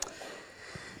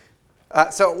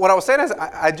So what I was saying is,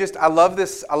 I love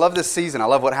this. I love this season. I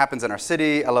love what happens in our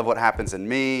city. I love what happens in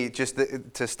me.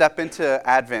 To step into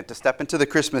Advent, to step into the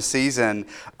Christmas season,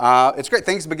 it's great.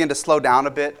 Things begin to slow down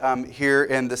a bit here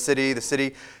in the city. The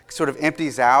city sort of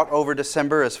empties out over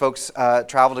December as folks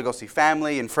travel to go see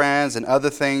family and friends and other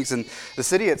things. And the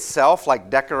city itself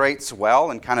decorates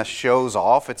well and kind of shows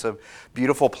off. It's a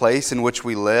beautiful place in which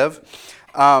we live.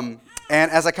 And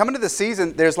as I come into the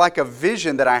season, there's a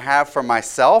vision that I have for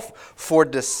myself for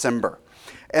December.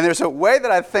 And there's a way that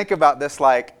I think about this,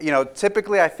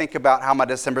 typically I think about how my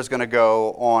December is going to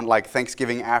go on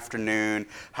Thanksgiving afternoon.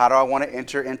 How do I want to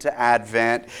enter into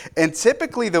Advent? And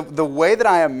typically the way that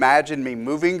I imagine me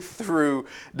moving through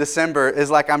December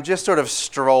is I'm just sort of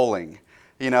strolling,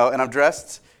 and I'm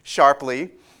dressed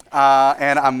sharply,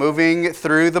 and I'm moving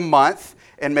through the month,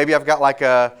 and maybe I've got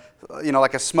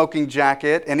a smoking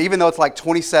jacket. And even though it's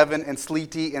 27 and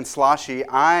sleety and sloshy,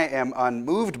 I am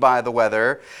unmoved by the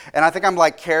weather. And I think I'm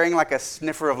carrying a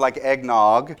sniffer of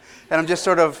eggnog. And I'm just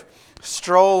sort of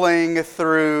strolling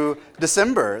through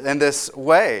December in this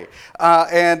way.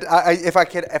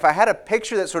 If I had a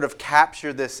picture that sort of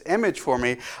captured this image for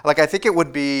me, I think it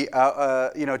would be,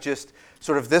 just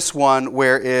sort of this one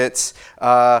where it's,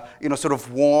 sort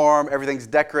of warm, everything's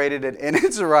decorated and in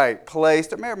its right place.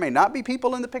 There may or may not be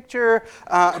people in the picture,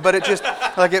 but it just,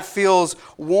 it feels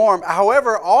warm.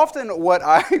 However, often what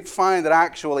I find that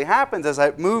actually happens as I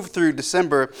move through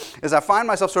December is I find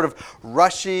myself sort of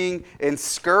rushing and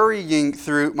scurrying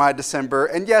through my December.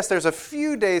 And yes, there's a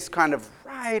few days kind of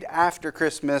right after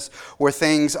Christmas where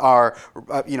things are,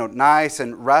 nice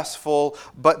and restful,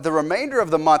 but the remainder of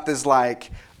the month is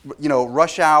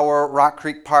rush hour, Rock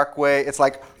Creek Parkway. It's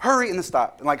hurry and then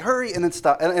stop, and hurry and then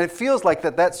stop. And it feels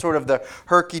that's sort of the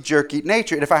herky-jerky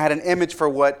nature. And if I had an image for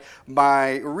what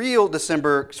my real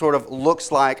December sort of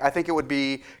looks like, I think it would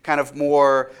be kind of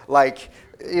more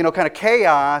kind of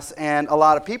chaos and a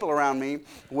lot of people around me,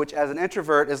 which as an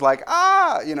introvert is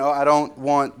I don't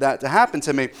want that to happen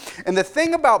to me. And the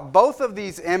thing about both of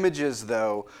these images,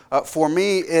 though, for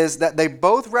me, is that they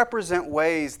both represent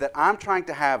ways that I'm trying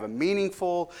to have a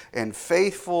meaningful and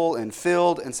faithful and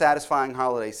filled and satisfying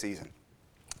holiday season.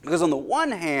 Because on the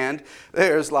one hand,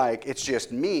 there's it's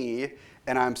just me,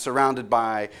 and I'm surrounded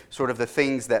by sort of the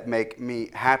things that make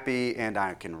me happy, and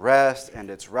I can rest,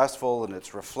 and it's restful, and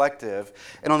it's reflective.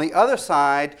 And on the other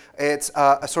side, it's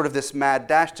a sort of this mad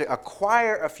dash to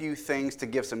acquire a few things, to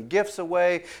give some gifts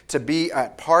away, to be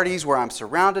at parties where I'm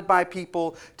surrounded by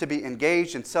people, to be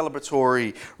engaged in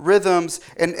celebratory rhythms.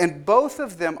 And both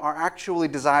of them are actually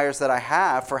desires that I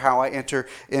have for how I enter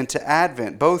into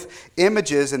Advent. Both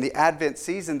images in the Advent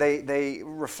season, they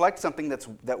reflect something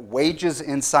that wages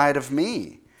inside of me.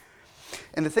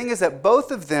 And the thing is that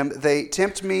both of them, they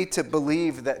tempt me to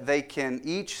believe that they can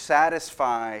each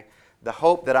satisfy the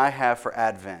hope that I have for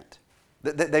Advent.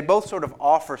 They both sort of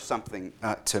offer something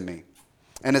to me.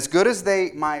 And as good as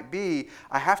they might be,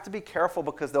 I have to be careful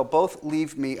because they'll both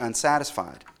leave me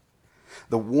unsatisfied.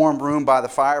 The warm room by the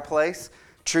fireplace,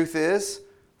 truth is,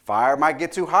 fire might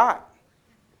get too hot.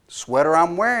 Sweater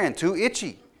I'm wearing, too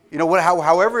itchy.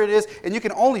 However it is, and you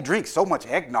can only drink so much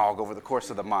eggnog over the course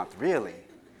of the month, really.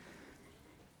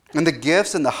 And the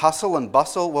gifts and the hustle and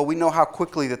bustle, well, we know how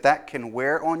quickly that can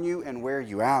wear on you and wear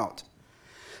you out.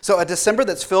 So a December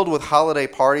that's filled with holiday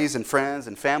parties and friends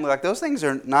and family, those things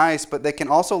are nice, but they can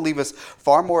also leave us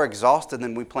far more exhausted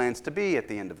than we planned to be at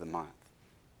the end of the month.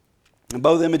 In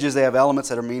both images, they have elements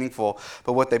that are meaningful,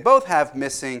 but what they both have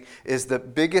missing is the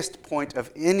biggest point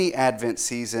of any Advent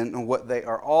season, and what they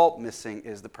are all missing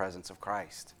is the presence of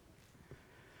Christ.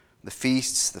 The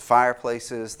feasts, the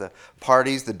fireplaces, the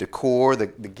parties, the decor, the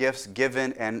gifts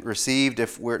given and received,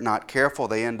 if we're not careful,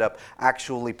 they end up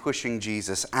actually pushing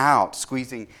Jesus out,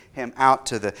 squeezing him out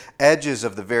to the edges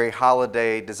of the very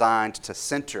holiday designed to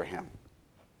center him.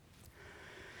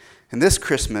 And this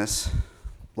Christmas,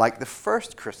 like the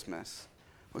first Christmas,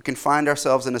 we can find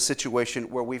ourselves in a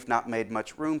situation where we've not made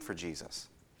much room for Jesus.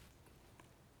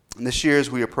 And this year,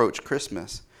 as we approach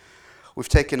Christmas, we've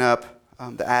taken up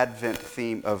the Advent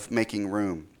theme of making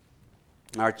room.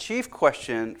 Our chief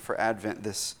question for Advent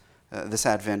this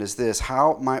Advent is this: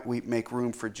 how might we make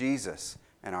room for Jesus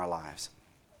in our lives?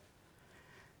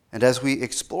 And as we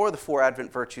explore the four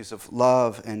Advent virtues of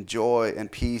love and joy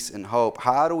and peace and hope,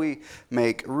 how do we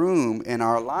make room in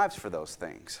our lives for those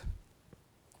things?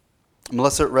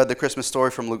 Melissa read the Christmas story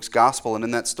from Luke's Gospel, and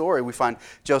in that story we find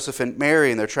Joseph and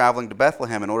Mary, and they're traveling to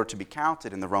Bethlehem in order to be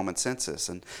counted in the Roman census,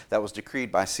 and that was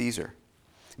decreed by Caesar.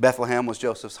 Bethlehem was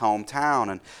Joseph's hometown,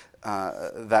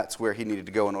 and that's where he needed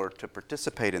to go in order to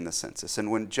participate in the census. And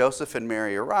when Joseph and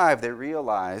Mary arrive, they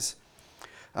realize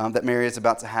that Mary is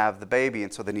about to have the baby,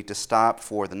 and so they need to stop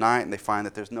for the night, and they find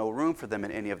that there's no room for them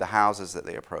in any of the houses that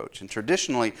they approach. And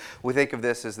traditionally, we think of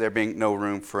this as there being no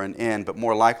room for an inn, but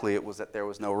more likely it was that there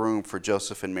was no room for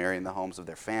Joseph and Mary in the homes of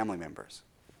their family members.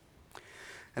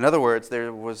 In other words,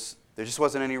 there just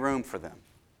wasn't any room for them,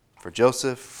 for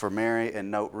Joseph, for Mary,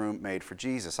 and no room made for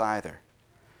Jesus either.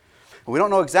 We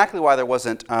don't know exactly why there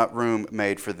wasn't room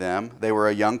made for them. They were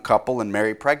a young couple and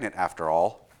Mary pregnant after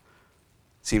all.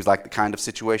 Seems like the kind of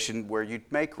situation where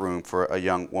you'd make room for a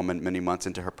young woman many months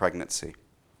into her pregnancy.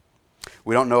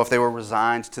 We don't know if they were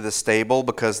resigned to the stable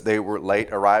because they were late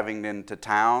arriving into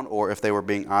town, or if they were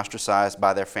being ostracized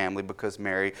by their family because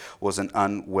Mary was an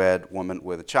unwed woman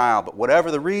with a child. But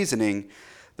whatever the reasoning,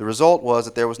 the result was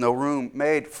that there was no room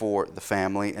made for the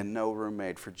family and no room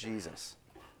made for Jesus.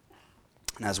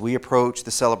 And as we approach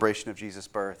the celebration of Jesus'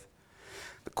 birth,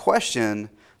 the question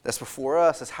that's before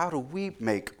us is, how do we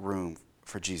make room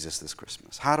for Jesus this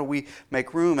Christmas? How do we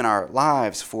make room in our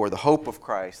lives for the hope of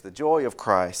Christ, the joy of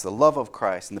Christ, the love of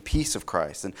Christ, and the peace of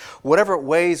Christ? And whatever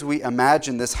ways we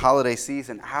imagine this holiday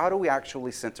season, how do we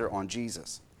actually center on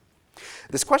Jesus?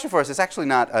 This question for us is actually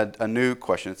not a new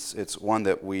question. It's one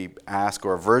that we ask,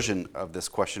 or a version of this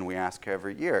question we ask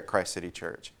every year at Christ City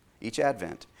Church. Each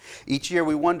Advent. Each year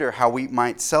we wonder how we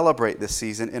might celebrate this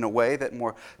season in a way that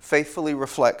more faithfully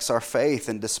reflects our faith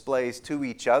and displays to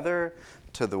each other,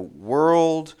 to the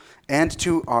world, and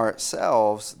to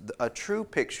ourselves a true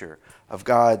picture of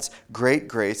God's great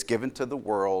grace given to the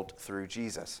world through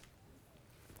Jesus.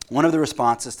 One of the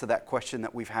responses to that question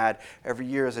that we've had every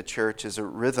year as a church is a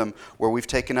rhythm where we've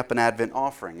taken up an Advent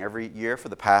offering. Every year for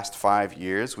the past 5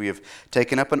 years, we have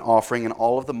taken up an offering, and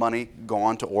all of the money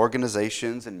gone to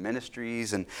organizations and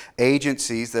ministries and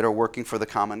agencies that are working for the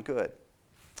common good.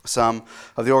 Some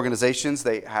of the organizations,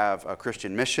 they have a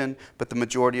Christian mission, but the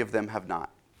majority of them have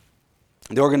not.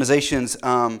 The organizations,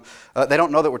 they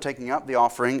don't know that we're taking up the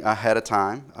offering ahead of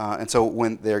time, and so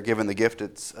when they're given the gift,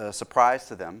 it's a surprise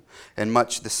to them, in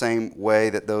much the same way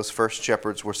that those first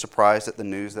shepherds were surprised at the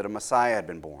news that a Messiah had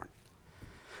been born.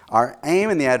 Our aim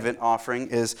in the Advent offering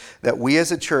is that we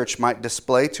as a church might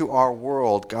display to our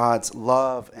world God's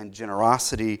love and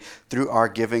generosity through our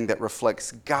giving that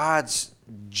reflects God's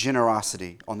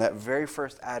generosity on that very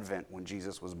first Advent when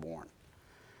Jesus was born.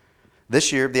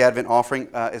 This year, the Advent offering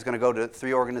is going to go to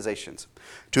 3 organizations,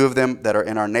 2 of them that are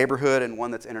in our neighborhood and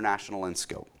one that's international in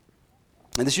scope.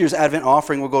 And this year's Advent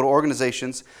offering will go to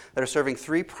organizations that are serving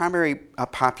 3 primary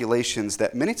populations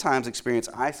that many times experience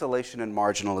isolation and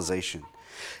marginalization.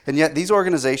 And yet these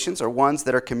organizations are ones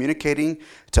that are communicating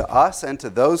to us and to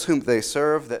those whom they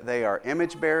serve that they are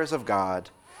image bearers of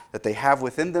God, that they have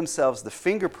within themselves the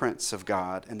fingerprints of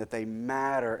God, and that they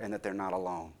matter and that they're not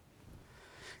alone.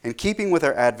 In keeping with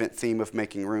our Advent theme of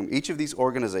making room, each of these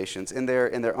organizations, in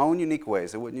their own unique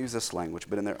ways, I wouldn't use this language,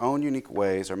 but in their own unique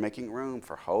ways, are making room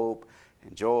for hope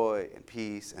and joy and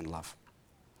peace and love.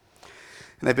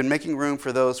 And they've been making room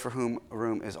for those for whom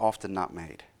room is often not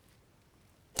made.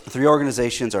 The 3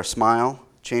 organizations are Smile,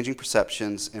 Changing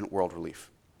Perceptions, and World Relief.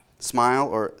 Smile,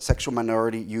 or Sexual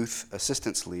Minority Youth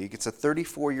Assistance League, it's a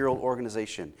 34-year-old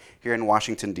organization here in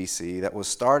Washington, D.C. that was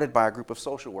started by a group of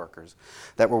social workers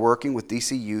that were working with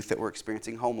D.C. youth that were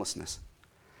experiencing homelessness.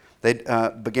 They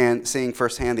began seeing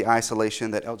firsthand the isolation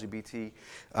that LGBT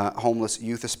homeless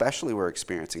youth especially were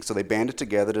experiencing, so they banded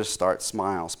together to start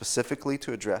Smile, specifically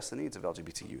to address the needs of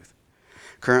LGBT youth.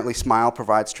 Currently, Smile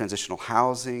provides transitional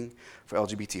housing for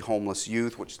LGBT homeless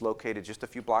youth, which is located just a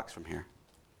few blocks from here,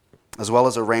 as well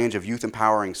as a range of youth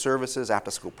empowering services,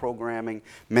 after-school programming,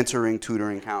 mentoring,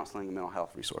 tutoring, counseling, and mental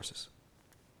health resources.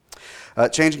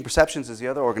 Changing Perceptions is the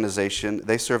other organization.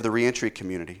 They serve the reentry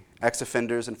community,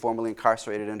 ex-offenders and formerly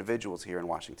incarcerated individuals here in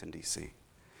Washington, D.C.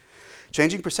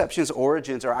 Changing Perceptions'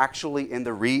 origins are actually in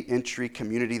the reentry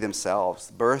community themselves,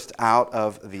 birthed out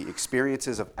of the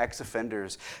experiences of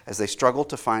ex-offenders as they struggle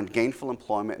to find gainful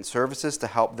employment and services to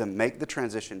help them make the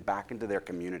transition back into their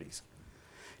communities.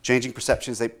 Changing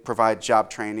Perceptions, they provide job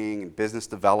training and business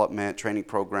development training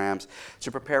programs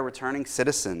to prepare returning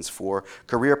citizens for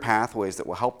career pathways that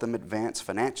will help them advance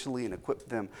financially and equip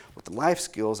them with the life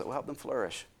skills that will help them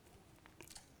flourish.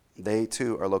 They,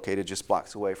 too, are located just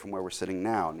blocks away from where we're sitting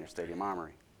now near Stadium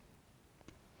Armory.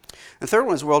 And the third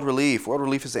one is World Relief. World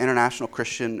Relief is an international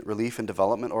Christian relief and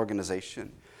development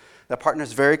organization that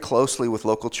partners very closely with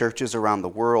local churches around the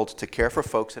world to care for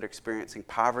folks that are experiencing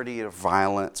poverty or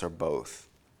violence or both.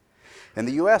 In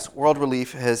the U.S., World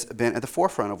Relief has been at the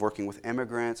forefront of working with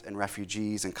immigrants and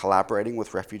refugees and collaborating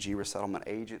with refugee resettlement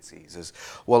agencies, as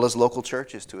well as local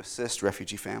churches to assist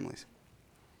refugee families.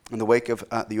 In the wake of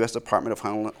the U.S. Department of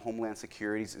Homeland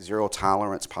Security's zero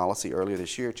tolerance policy earlier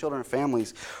this year, children and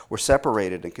families were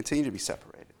separated and continue to be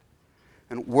separated.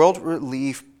 And World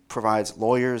Relief provides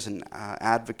lawyers and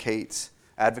advocates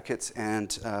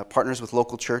and partners with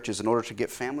local churches in order to get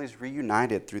families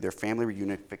reunited through their Family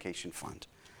Reunification Fund.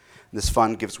 This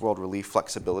fund gives World Relief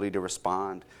flexibility to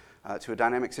respond to a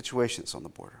dynamic situations on the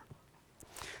border.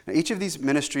 Now, each of these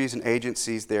ministries and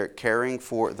agencies, they're caring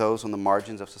for those on the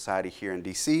margins of society here in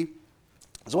D.C.,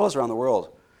 as well as around the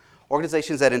world.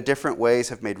 Organizations that in different ways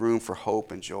have made room for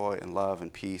hope and joy and love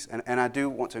and peace. And I do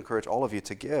want to encourage all of you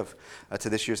to give to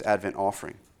this year's Advent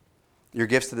offering. Your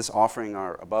gifts to this offering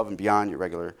are above and beyond your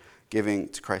regular giving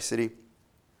to Christ City.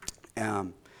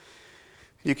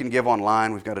 You can give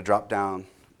online. We've got a drop-down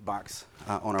box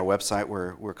on our website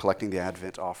where we're collecting the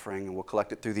Advent offering, and we'll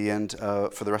collect it through the end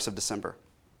for the rest of December.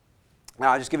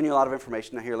 Now, I've just given you a lot of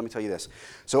information. Now, here, let me tell you this.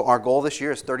 So our goal this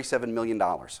year is $37 million.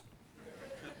 Well,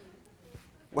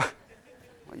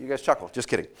 you guys chuckle. Just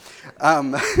kidding.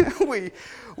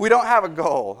 We don't have a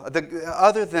goal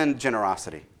other than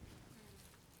generosity.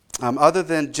 Other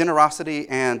than generosity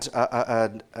and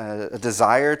a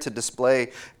desire to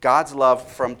display God's love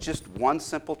from just one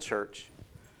simple church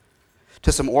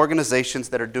to some organizations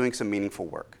that are doing some meaningful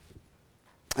work.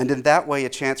 And in that way, a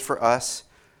chance for us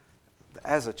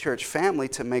as a church family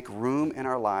to make room in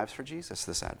our lives for Jesus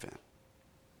this Advent.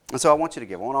 And so I want you to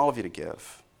give. I want all of you to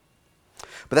give.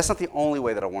 But that's not the only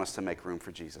way that I want us to make room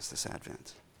for Jesus this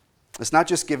Advent. It's not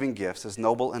just giving gifts, as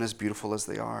noble and as beautiful as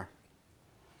they are.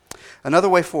 Another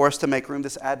way for us to make room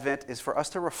this Advent is for us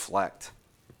to reflect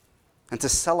and to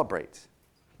celebrate.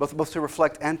 Both to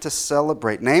reflect and to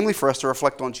celebrate. Namely, for us to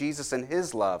reflect on Jesus and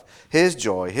His love, His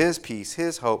joy, His peace,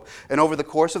 His hope. And over the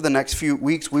course of the next few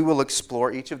weeks, we will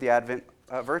explore each of the Advent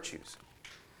virtues.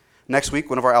 Next week,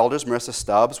 one of our elders, Marissa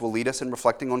Stubbs, will lead us in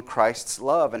reflecting on Christ's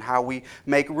love and how we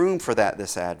make room for that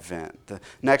this Advent.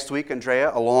 Next week,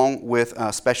 Andrea, along with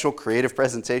a special creative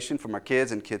presentation from our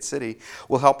kids in Kid City,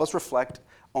 will help us reflect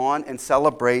on and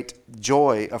celebrate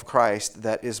joy of Christ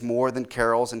that is more than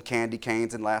carols and candy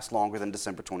canes and lasts longer than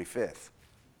December 25th.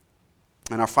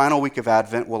 In our final week of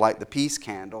Advent, we'll light the peace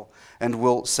candle and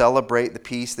we'll celebrate the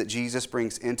peace that Jesus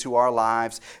brings into our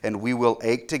lives, and we will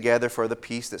ache together for the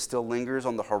peace that still lingers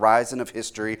on the horizon of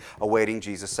history awaiting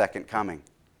Jesus' second coming.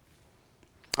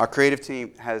 Our creative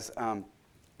team has done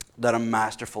a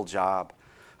masterful job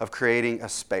of creating a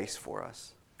space for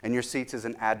us. And your seats is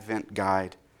an Advent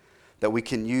guide that we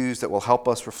can use that will help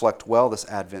us reflect well this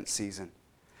Advent season.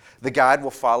 The guide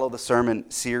will follow the sermon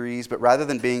series, but rather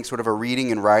than being sort of a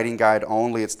reading and writing guide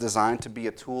only, it's designed to be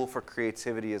a tool for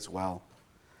creativity as well.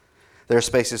 There are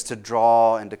spaces to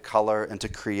draw and to color and to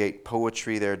create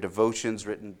poetry. There are devotions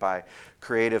written by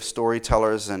creative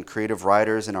storytellers and creative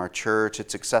writers in our church.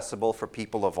 It's accessible for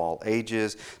people of all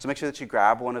ages. So make sure that you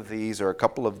grab one of these or a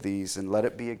couple of these and let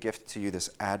it be a gift to you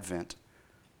this Advent.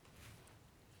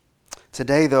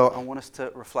 Today, though, I want us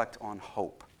to reflect on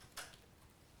hope.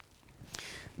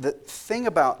 The thing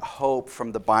about hope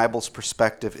from the Bible's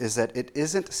perspective is that it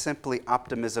isn't simply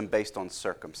optimism based on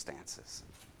circumstances.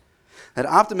 That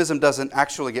optimism doesn't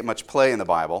actually get much play in the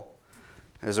Bible.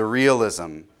 There's a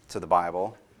realism to the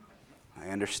Bible. I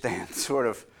understand, sort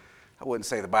of, I wouldn't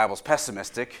say the Bible's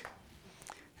pessimistic,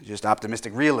 just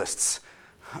optimistic realists.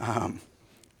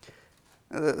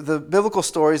 The biblical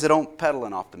stories, they don't peddle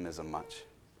in optimism much.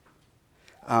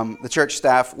 The church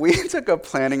staff, we took a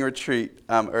planning retreat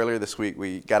earlier this week.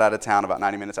 We got out of town about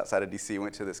 90 minutes outside of D.C.,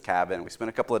 went to this cabin. We spent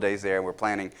a couple of days there, and we're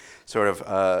planning sort of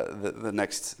the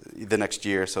next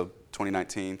year, so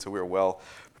 2019. So we were well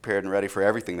prepared and ready for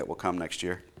everything that will come next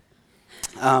year.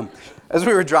 As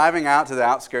we were driving out to the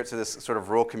outskirts of this sort of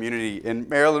rural community in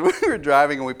Maryland, we were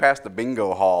driving and we passed the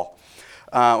bingo hall,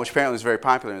 which apparently is very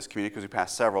popular in this community because we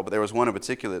passed several, but there was one in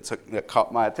particular that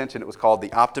caught my attention. It was called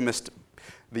the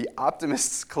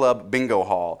Optimists Club Bingo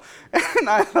Hall. And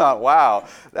I thought, wow,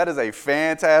 that is a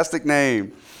fantastic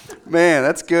name. Man,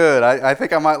 that's good. I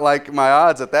think I might like my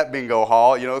odds at that bingo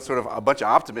hall. You know, sort of a bunch of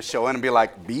optimists show in and be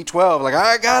like, B12, like,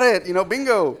 I got it,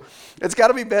 bingo. It's got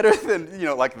to be better than,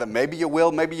 like the maybe you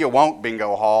will, maybe you won't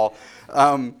bingo hall.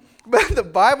 But the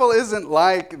Bible isn't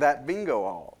like that bingo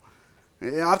hall.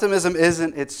 Optimism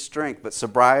isn't its strength, but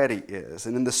sobriety is.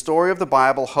 And in the story of the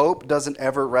Bible, hope doesn't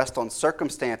ever rest on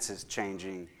circumstances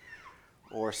changing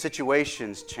or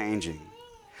situations changing.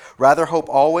 Rather, hope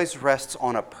always rests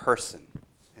on a person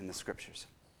in the Scriptures.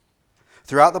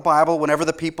 Throughout the Bible, whenever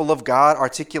the people of God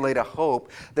articulate a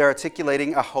hope, they're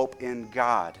articulating a hope in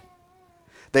God.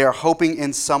 They are hoping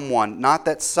in someone, not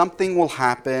that something will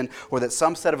happen or that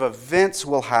some set of events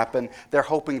will happen. They're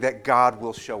hoping that God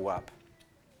will show up.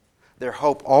 Their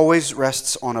hope always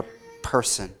rests on a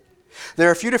person. There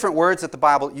are a few different words that the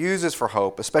Bible uses for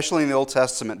hope, especially in the Old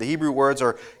Testament. The Hebrew words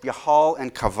are yahal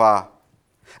and kavah.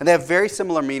 And they have very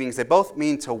similar meanings. They both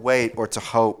mean to wait or to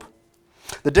hope.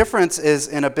 The difference is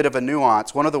in a bit of a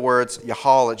nuance. One of the words,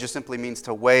 yahal, it just simply means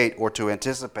to wait or to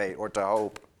anticipate or to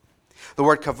hope. The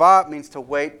word kavah means to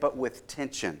wait but with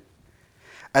tension,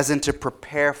 as in to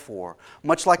prepare for.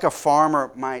 Much like a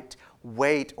farmer might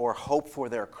wait or hope for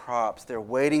their crops. They're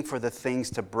waiting for the things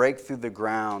to break through the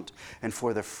ground and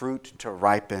for the fruit to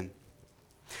ripen.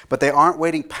 But they aren't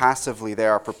waiting passively. They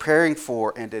are preparing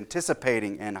for and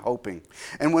anticipating and hoping.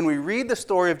 And when we read the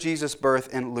story of Jesus'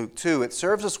 birth in Luke 2, it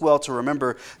serves us well to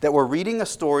remember that we're reading a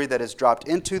story that is dropped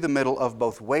into the middle of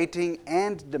both waiting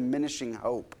and diminishing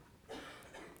hope.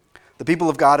 The people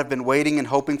of God have been waiting and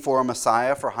hoping for a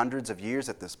Messiah for hundreds of years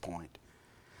at this point.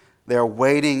 They are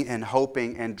waiting and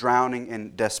hoping and drowning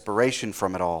in desperation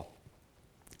from it all.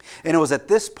 And it was at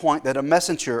this point that a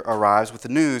messenger arrives with the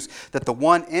news that the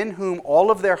one in whom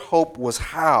all of their hope was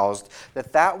housed,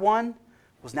 that one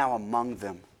was now among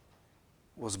them,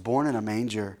 was born in a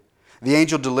manger. The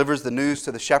angel delivers the news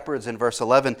to the shepherds in verse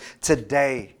 11.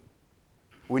 Today,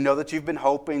 we know that you've been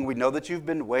hoping, we know that you've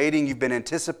been waiting, you've been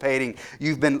anticipating,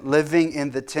 you've been living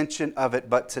in the tension of it,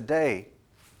 but today,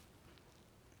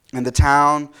 in the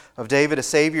town of David, a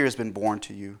Savior has been born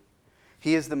to you.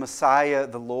 He is the Messiah,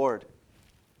 the Lord.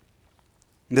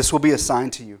 This will be a sign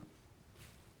to you.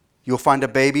 You'll find a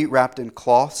baby wrapped in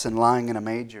cloths and lying in a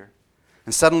manger.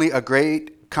 And suddenly a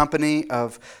great company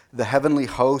of the heavenly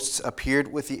hosts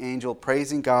appeared with the angel,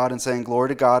 praising God and saying, "Glory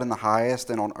to God in the highest,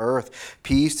 and on earth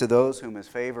peace to those whom his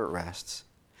favor rests."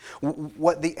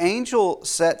 What the angel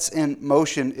sets in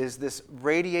motion is this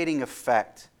radiating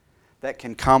effect that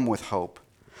can come with hope.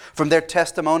 From their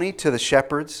testimony to the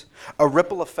shepherds, a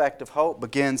ripple effect of hope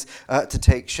begins to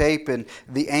take shape, and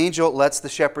the angel lets the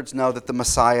shepherds know that the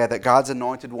Messiah, that God's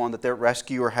anointed one, that their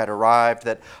rescuer had arrived,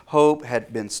 that hope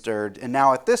had been stirred. And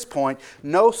now at this point,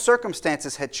 no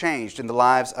circumstances had changed in the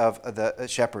lives of the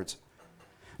shepherds.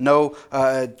 No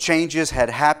changes had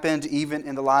happened, even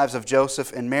in the lives of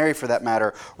Joseph and Mary, for that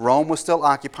matter. Rome was still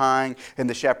occupying, and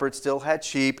the shepherds still had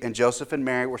sheep, and Joseph and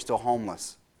Mary were still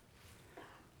homeless.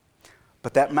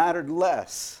 But that mattered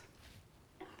less,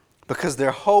 because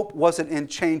their hope wasn't in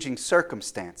changing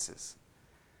circumstances.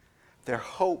 Their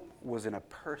hope was in a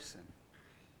person.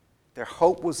 Their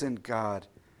hope was in God,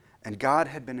 and God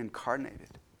had been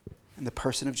incarnated in the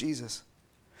person of Jesus.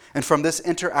 And from this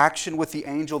interaction with the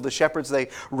angel, the shepherds, they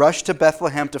rush to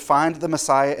Bethlehem to find the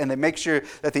Messiah, and they make sure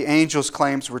that the angel's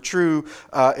claims were true.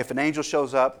 If an angel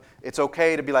shows up, it's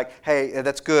okay to be like, "Hey,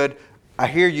 that's good. I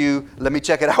hear you. Let me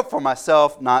check it out for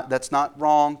myself." That's not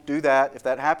wrong. Do that. If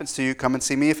that happens to you, come and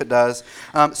see me if it does.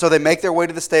 So they make their way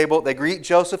to the stable. They greet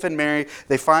Joseph and Mary.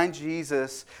 They find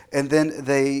Jesus. And then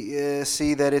they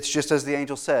see that it's just as the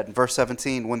angel said. In verse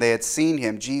 17, when they had seen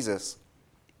him, Jesus,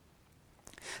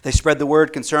 they spread the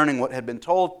word concerning what had been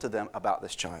told to them about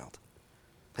this child.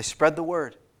 They spread the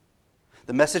word.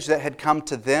 The message that had come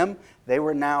to them, they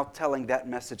were now telling that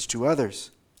message to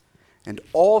others. And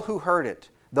all who heard it,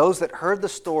 those that heard the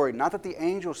story, not that the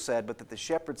angel said, but that the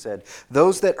shepherd said,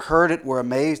 those that heard it were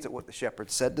amazed at what the shepherd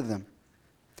said to them.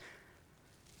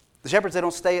 The shepherds, they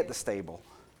don't stay at the stable.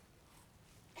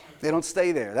 They don't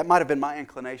stay there. That might have been my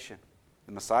inclination.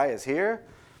 The Messiah is here.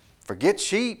 Forget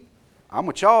sheep. I'm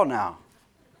with y'all now.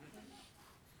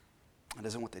 That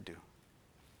isn't what they do.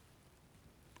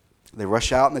 They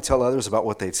rush out and they tell others about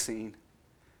what they'd seen,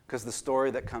 because the story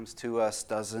that comes to us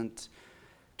doesn't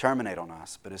terminate on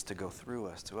us, but is to go through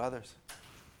us to others.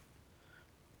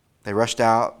 They rushed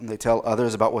out and they tell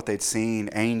others about what they'd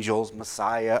seen: angels,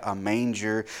 Messiah, a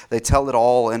manger. They tell it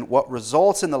all, and what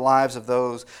results in the lives of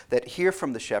those that hear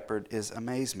from the shepherd is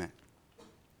amazement.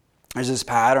 There's this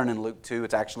pattern in Luke 2.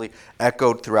 It's actually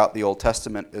echoed throughout the Old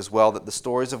Testament as well, that the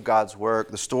stories of God's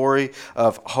work, the story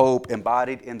of hope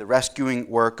embodied in the rescuing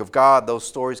work of God, those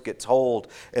stories get told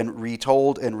and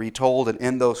retold and retold, and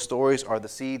in those stories are the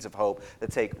seeds of hope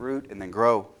that take root and then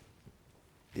grow.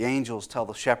 The angels tell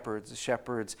the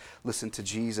shepherds listen to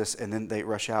Jesus, and then they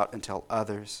rush out and tell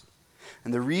others.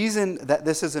 And the reason that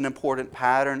this is an important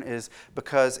pattern is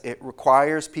because it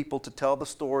requires people to tell the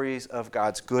stories of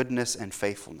God's goodness and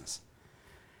faithfulness.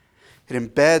 It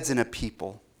embeds in a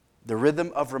people the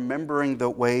rhythm of remembering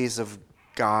the ways of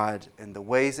God and the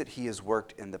ways that He has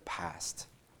worked in the past.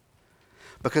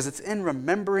 Because it's in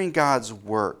remembering God's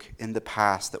work in the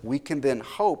past that we can then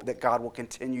hope that God will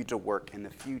continue to work in the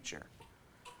future.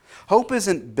 Hope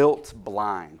isn't built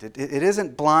blind. It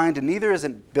isn't blind, and neither is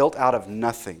it built out of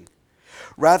nothing.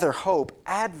 Rather hope,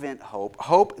 Advent hope,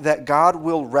 hope that God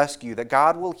will rescue, that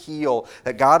God will heal,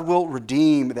 that God will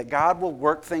redeem, that God will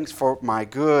work things for my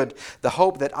good. The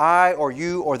hope that I or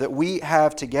you or that we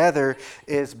have together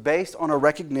is based on a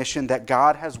recognition that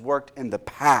God has worked in the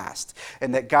past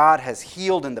and that God has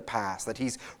healed in the past, that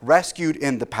He's rescued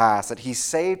in the past, that He's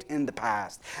saved in the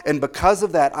past. And because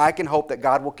of that, I can hope that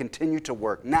God will continue to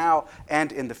work now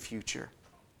and in the future.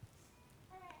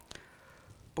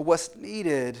 But what's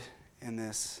needed in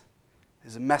this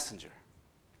is a messenger.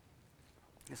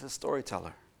 It's a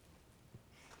storyteller,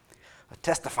 a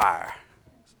testifier.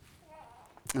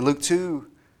 In Luke 2,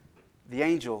 the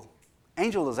angel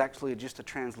is actually just a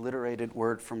transliterated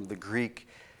word from the Greek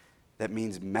that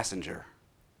means messenger.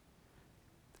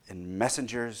 And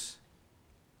messengers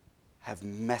have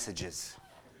messages.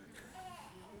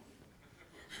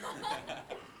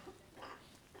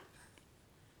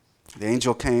 The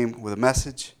angel came with a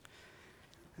message,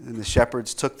 and the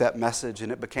shepherds took that message,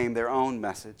 and it became their own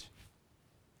message.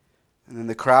 And then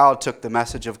the crowd took the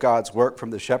message of God's work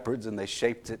from the shepherds, and they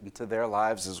shaped it into their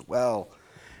lives as well.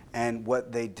 And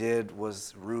what they did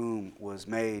was room was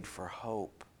made for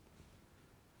hope,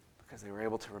 because they were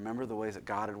able to remember the ways that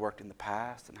God had worked in the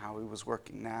past and how He was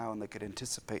working now, and they could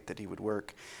anticipate that He would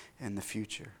work in the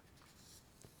future.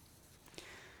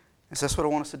 And so that's what I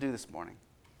want us to do this morning.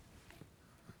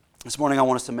 This morning I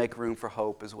want us to make room for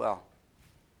hope as well.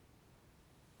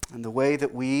 And the way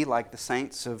that we, like the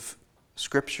saints of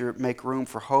Scripture, make room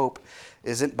for hope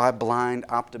isn't by blind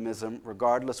optimism,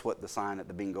 regardless what the sign at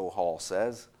the bingo hall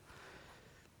says.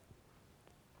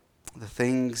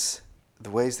 The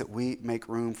ways that we make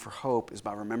room for hope is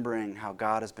by remembering how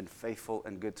God has been faithful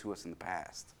and good to us in the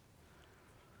past.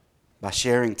 By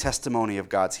sharing testimony of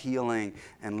God's healing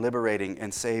and liberating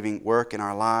and saving work in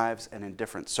our lives and in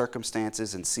different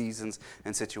circumstances and seasons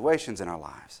and situations in our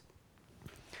lives.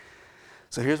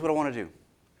 So here's what I want to do.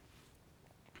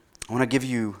 I want to give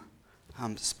you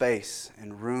space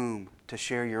and room to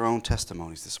share your own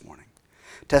testimonies this morning.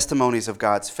 Testimonies of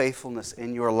God's faithfulness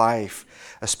in your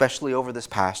life, especially over this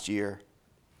past year.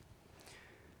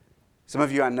 Some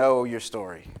of you, I know your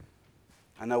story.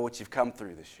 I know what you've come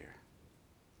through this year.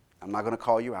 I'm not going to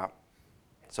call you out.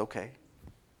 It's okay.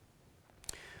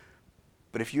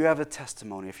 But if you have a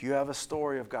testimony, if you have a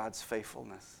story of God's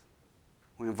faithfulness,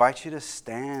 we invite you to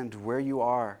stand where you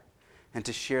are and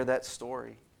to share that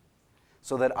story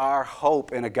so that our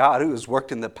hope in a God who has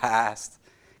worked in the past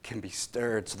can be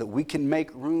stirred, so that we can make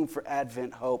room for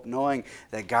Advent hope, knowing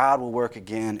that God will work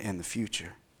again in the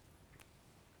future.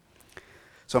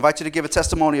 So I invite you to give a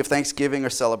testimony of thanksgiving or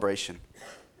celebration.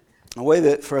 A way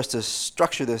that for us to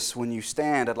structure this, when you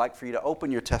stand, I'd like for you to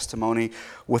open your testimony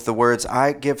with the words,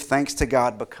 I give thanks to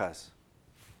God because.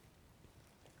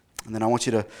 And then I want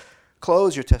you to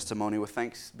close your testimony with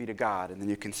thanks be to God, and then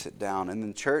you can sit down. And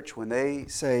then church, when they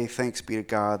say thanks be to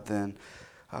God, then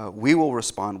we will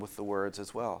respond with the words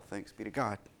as well, thanks be to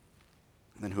God.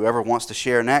 And then whoever wants to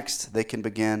share next, they can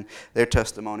begin their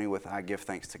testimony with I give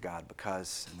thanks to God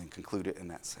because, and then conclude it in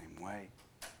that same way.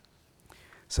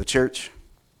 So church,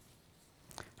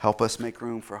 help us make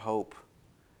room for hope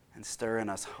and stir in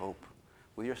us hope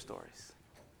with your stories.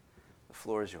 The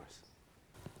floor is yours.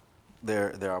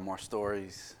 There are more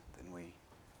stories than we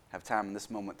have time in this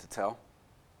moment to tell.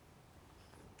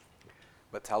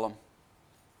 But tell them.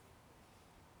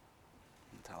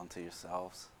 Tell them to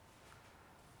yourselves.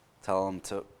 Tell them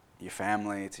to your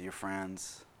family, to your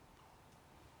friends,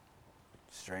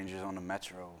 strangers on the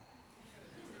metro.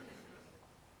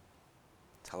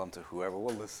 Tell them to whoever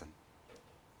will listen.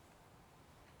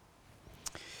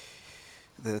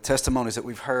 The testimonies that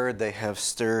we've heard, they have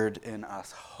stirred in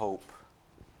us hope.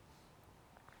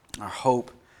 Our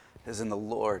hope is in the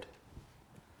Lord.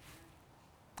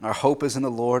 Our hope is in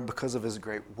the Lord because of His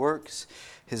great works,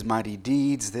 His mighty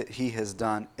deeds that He has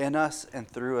done in us and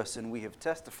through us, and we have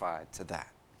testified to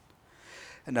that.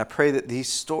 And I pray that these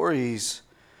stories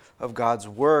of God's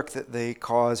work, that they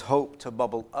cause hope to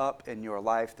bubble up in your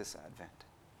life this Advent.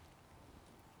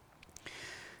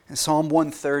 In Psalm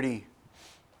 130,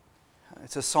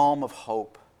 it's a psalm of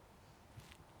hope.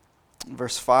 In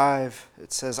verse 5,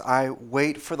 it says, I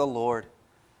wait for the Lord.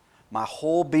 My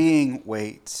whole being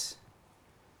waits.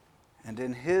 And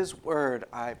in His word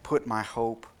I put my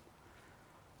hope.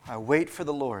 I wait for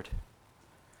the Lord.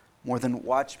 More than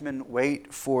watchmen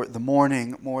wait for the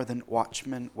morning. More than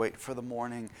watchmen wait for the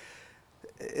morning.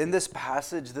 In this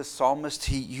passage, the psalmist,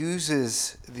 he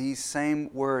uses these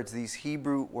same words, these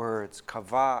Hebrew words,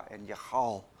 kavah and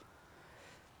yachal.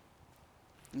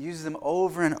 He uses them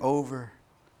over and over.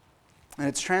 And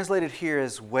it's translated here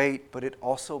as wait, but it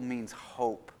also means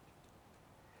hope.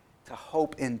 to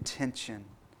hope in tension,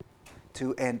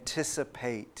 to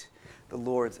anticipate the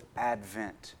Lord's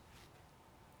advent.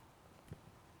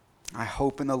 I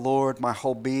hope in the Lord, my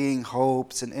whole being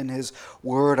hopes, and in His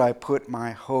word I put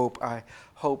my hope. I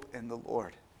hope in the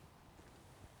Lord.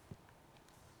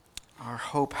 Our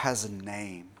hope has a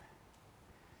name.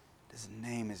 His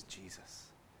name is Jesus.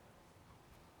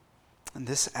 And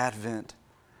this Advent,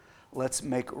 let's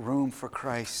make room for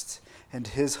Christ and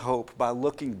His hope by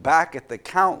looking back at the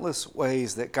countless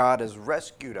ways that God has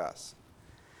rescued us,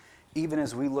 even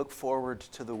as we look forward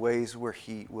to the ways where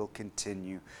He will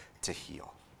continue to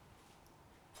heal.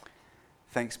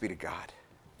 Thanks be to God.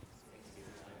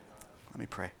 Let me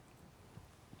pray.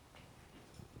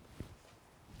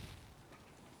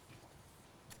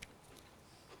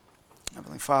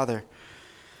 Heavenly Father,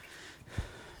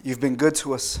 You've been good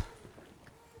to us.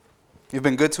 You've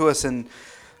been good to us in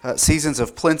seasons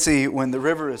of plenty when the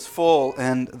river is full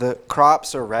and the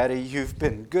crops are ready. You've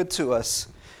been good to us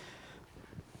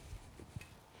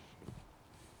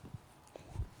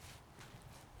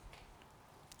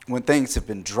when things have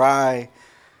been dry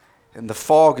and the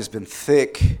fog has been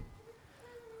thick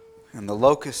and the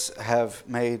locusts have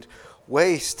made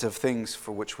waste of things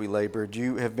for which we labored.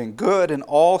 You have been good in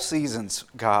all seasons,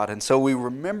 God, and so we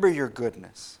remember Your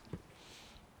goodness.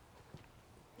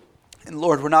 And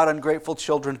Lord, we're not ungrateful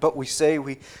children, but we say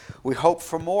we hope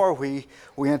for more. We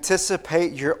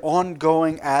anticipate Your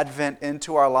ongoing advent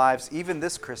into our lives, even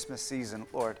this Christmas season,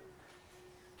 Lord.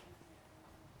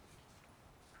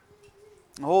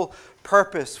 The whole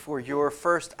purpose for Your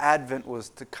first advent was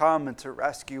to come and to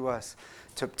rescue us,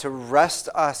 to wrest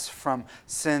us from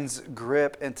sin's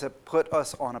grip and to put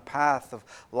us on a path of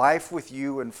life with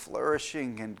You and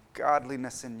flourishing and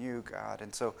godliness in You, God.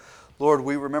 And so, Lord,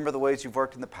 we remember the ways You've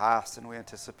worked in the past, and we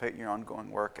anticipate Your ongoing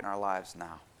work in our lives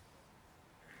now.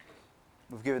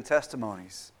 We've given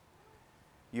testimonies.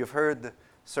 You've heard the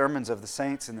sermons of the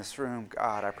saints in this room.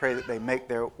 God, I pray that they make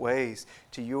their ways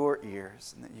to Your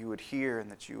ears, and that You would hear and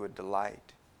that You would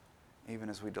delight, even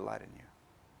as we delight in You.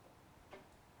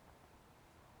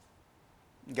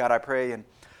 God, I pray in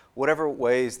whatever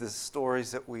ways the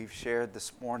stories that we've shared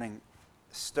this morning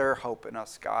stir hope in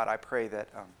us, God, I pray that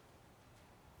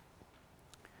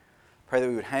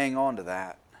we would hang on to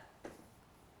that.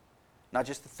 Not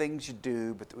just the things You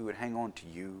do, but that we would hang on to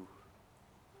You.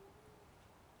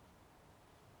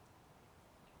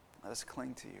 Let us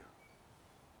cling to You.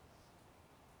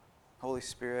 Holy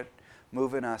Spirit,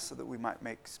 move in us so that we might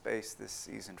make space this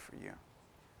season for You.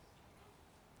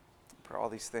 For all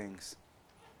these things,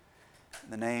 in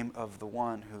the name of the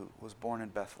one who was born in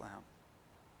Bethlehem.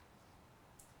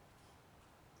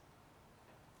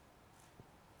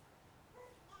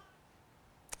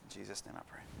 In Jesus' name I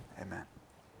pray. Amen.